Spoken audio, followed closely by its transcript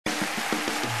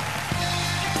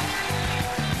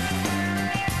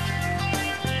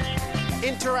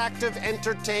Interactive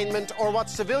entertainment, or what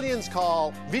civilians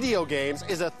call video games,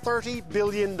 is a $30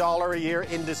 billion a year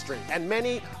industry. And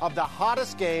many of the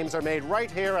hottest games are made right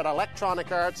here at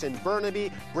Electronic Arts in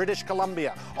Burnaby, British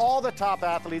Columbia. All the top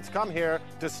athletes come here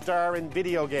to star in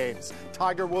video games.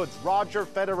 Tiger Woods, Roger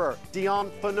Federer,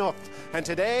 Dion Phaneuf, and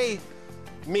today,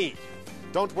 me.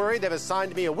 Don't worry, they've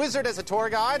assigned me a wizard as a tour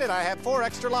guide, and I have 4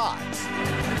 extra lives.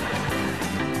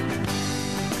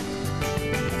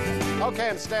 Okay,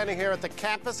 I'm standing here at the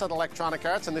campus at Electronic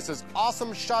Arts, and this is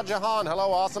Awesome Shah Jahan.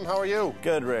 Hello, Awesome. How are you?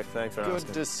 Good, Rick. Thanks for asking.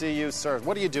 Good to see you, sir.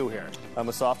 What do you do here? I'm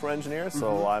a software engineer,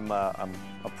 so I'm a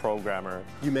programmer.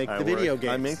 You make the video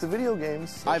games. I make the video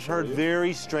games. I've heard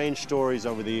very strange stories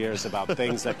over the years about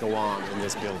things that go on in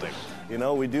this building. You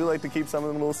know, we do like to keep some of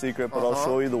them a little secret, but I'll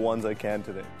show you the ones I can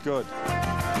today. Good.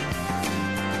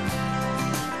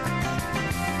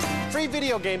 Free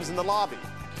video games in the lobby.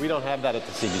 We don't have that at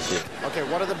the CBC. Okay,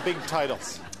 what are the big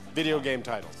titles? Video game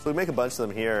titles. So we make a bunch of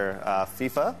them here.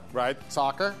 FIFA. Right.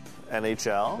 Soccer.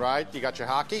 NHL. Right. You got your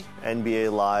hockey.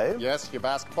 NBA Live. Yes. Your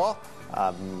basketball.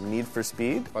 Need for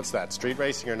Speed. What's that? Street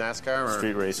racing or NASCAR? Or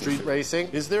Street racing. Street racing.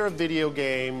 Is there a video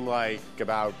game like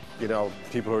about, you know,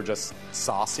 people who are just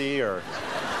saucy or...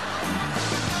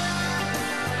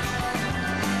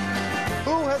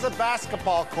 Who has a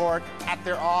basketball court at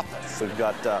their office? We've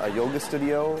got a yoga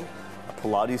studio, a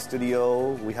Pilates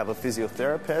studio. We have a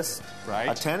physiotherapist. Right.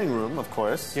 A tanning room, of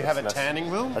course. You have a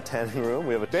tanning room? A tanning room.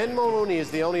 We have a... Ben Mulrooney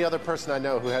is the only other person I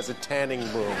know who has a tanning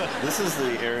room. This is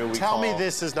the area we Tell me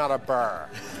this is not a bar.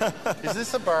 Is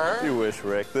this a bar? You wish,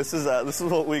 Rick. This is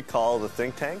what we call the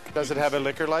think tank. Does it have a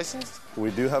liquor license? We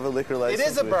do have a liquor license. It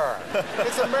is a bar.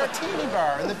 It's a martini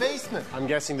bar in the basement. I'm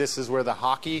guessing this is where the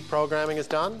hockey programming is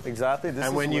done? Exactly.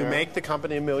 And when you make the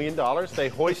company $1 million, they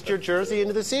hoist your jersey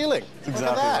into the ceiling. That's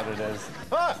exactly what it is.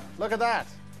 Ah, look at that.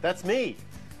 That's me.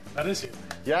 That is you.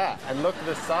 Yeah, and look at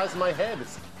the size of my head.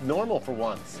 It's normal for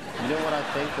once. You know what I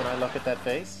think when I look at that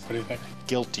face? What do you think?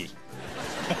 Guilty.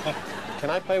 Can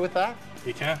I play with that?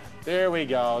 You can. There we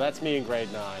go. That's me in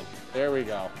grade 9. There we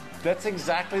go. That's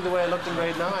exactly the way I looked in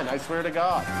grade 9, I swear to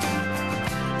God.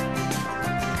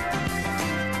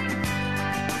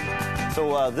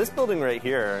 So this building right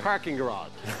here... Parking garage.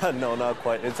 No, not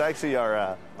quite. It's actually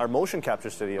our motion capture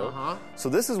studio. So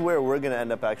this is where we're going to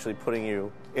end up actually putting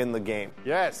you in the game.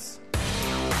 Yes.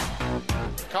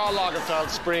 Karl Lagerfeld,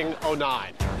 spring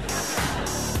 '09.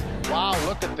 Wow,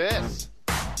 look at this.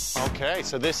 Okay,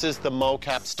 so this is the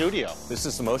mocap studio. This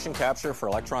is the motion capture for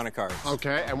Electronic Arts.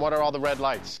 Okay, and what are all the red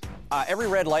lights? Every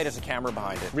red light has a camera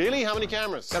behind it. Really? How many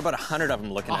cameras? Got about 100 of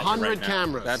them looking at you right now. 100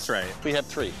 cameras? That's right. We have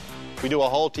 3. We do a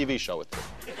whole TV show with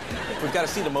 3. We've got to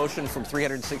see the motion from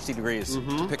 360 degrees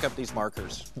to pick up these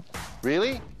markers.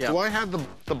 Really? Yeah. Do I have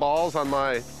the balls on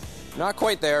my... Not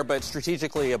quite there, but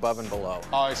strategically above and below.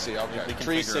 Oh, I see. Okay.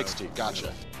 360.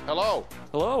 Gotcha. Hello.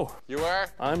 Hello. You are?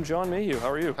 I'm John Mayhew.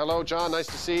 How are you? Hello, John. Nice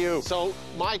to see you. So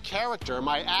my character,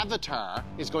 my avatar,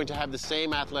 is going to have the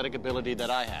same athletic ability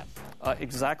that I have.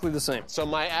 Exactly the same. So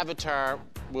my avatar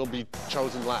will be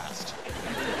chosen last.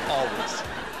 Always.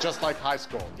 Just like high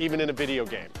school, even in a video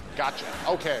game. Gotcha.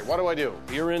 Okay, what do I do?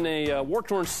 You're in a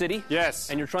war-torn city. Yes.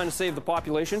 And you're trying to save the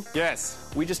population. Yes.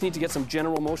 We just need to get some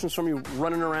general motions from you,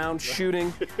 running around,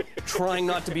 shooting, trying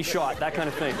not to be shot, that kind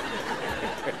of thing.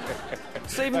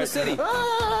 Saving the city.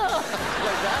 Ah!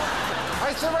 Like that?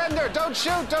 I surrender. Don't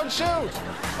shoot. Don't shoot.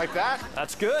 Like that?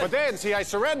 That's good. But then, see, I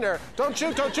surrender. Don't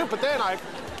shoot. Don't shoot. But then I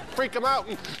freak them out.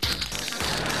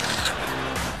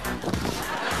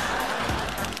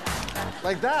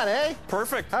 Like that, eh?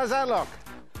 Perfect. How's that look?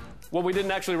 Well, we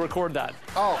didn't actually record that.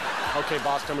 Oh, okay,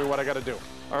 boss, tell me what I gotta do.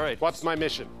 All right. What's my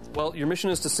mission? Well, your mission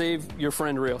is to save your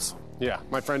friend Rios. Yeah,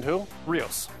 my friend who?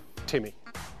 Rios. Timmy.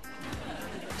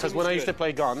 Because when I used to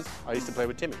play guns, I used to play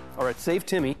with Timmy. All right, save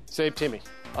Timmy. Save Timmy.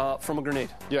 From a grenade.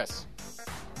 Yes.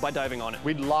 By diving on it.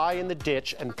 We'd lie in the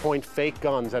ditch and point fake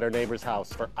guns at our neighbor's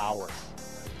house for hours.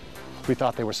 We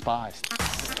thought they were spies.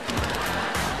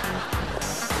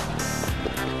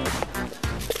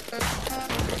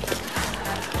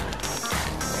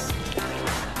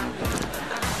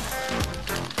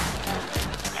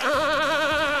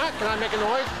 Can I make a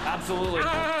noise? Absolutely.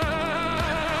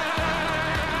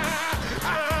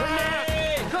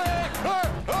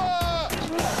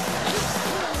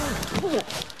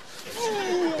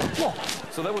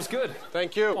 So that was good.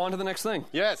 Thank you. On to the next thing.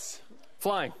 Yes.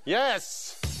 Flying.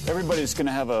 Yes. Everybody's going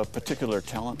to have a particular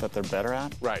talent that they're better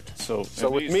at. Right. So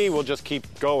with me, we'll just keep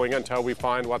going until we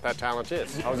find what that talent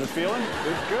is. How's it feeling?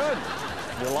 It's good.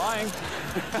 You're lying.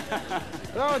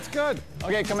 No, it's good.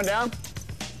 Okay, coming down.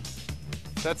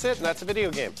 That's it, and that's a video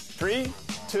game. 3,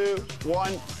 2,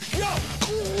 1,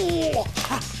 go!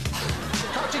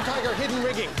 Crouching Tiger, Hidden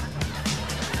Rigging.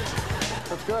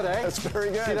 That's good, eh? That's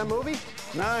very good. See that movie?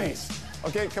 Nice.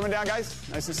 Okay, coming down, guys.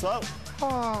 Nice and slow.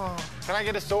 Can I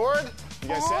get a sword? You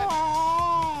guys set?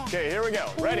 Okay, here we go.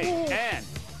 Ready? And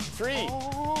 3, 2,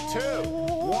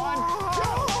 1,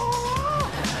 go!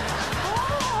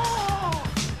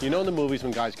 You know in the movies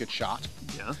when guys get shot?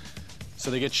 Yeah.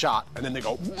 So they get shot, and then they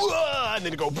go, "Whoa," and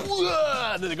then they go,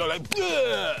 "Whoa," and then they go like,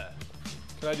 "Whoa."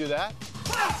 Can I do that?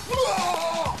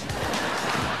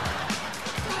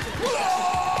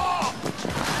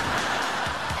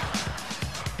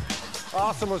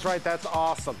 Awesome was right. That's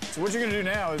awesome. So what you're gonna do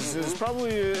now is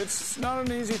probably, it's not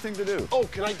an easy thing to do. Oh,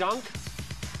 can I dunk?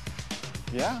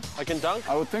 Yeah, I can dunk?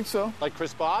 I would think so. Like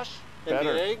Chris Bosh?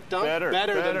 Better. NBA? Dunk?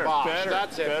 Better than Bosh.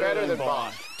 That's it. Better than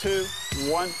Bosh. 2,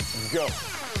 1, go.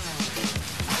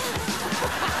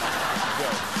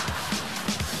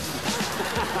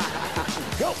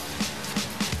 Go.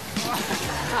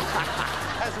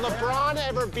 Has LeBron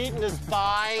ever beaten his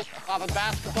thigh off a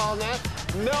basketball net?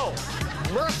 No.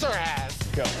 Mercer has.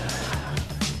 Go.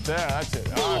 There, that's it.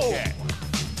 Okay.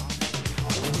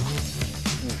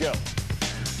 Go.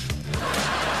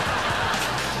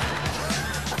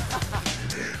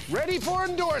 Ready for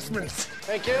endorsements.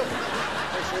 Thank you.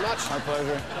 Thanks very much. My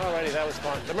pleasure. Alrighty, that was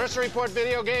fun. The Mercer Report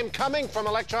video game coming from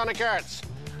Electronic Arts.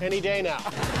 Any day now.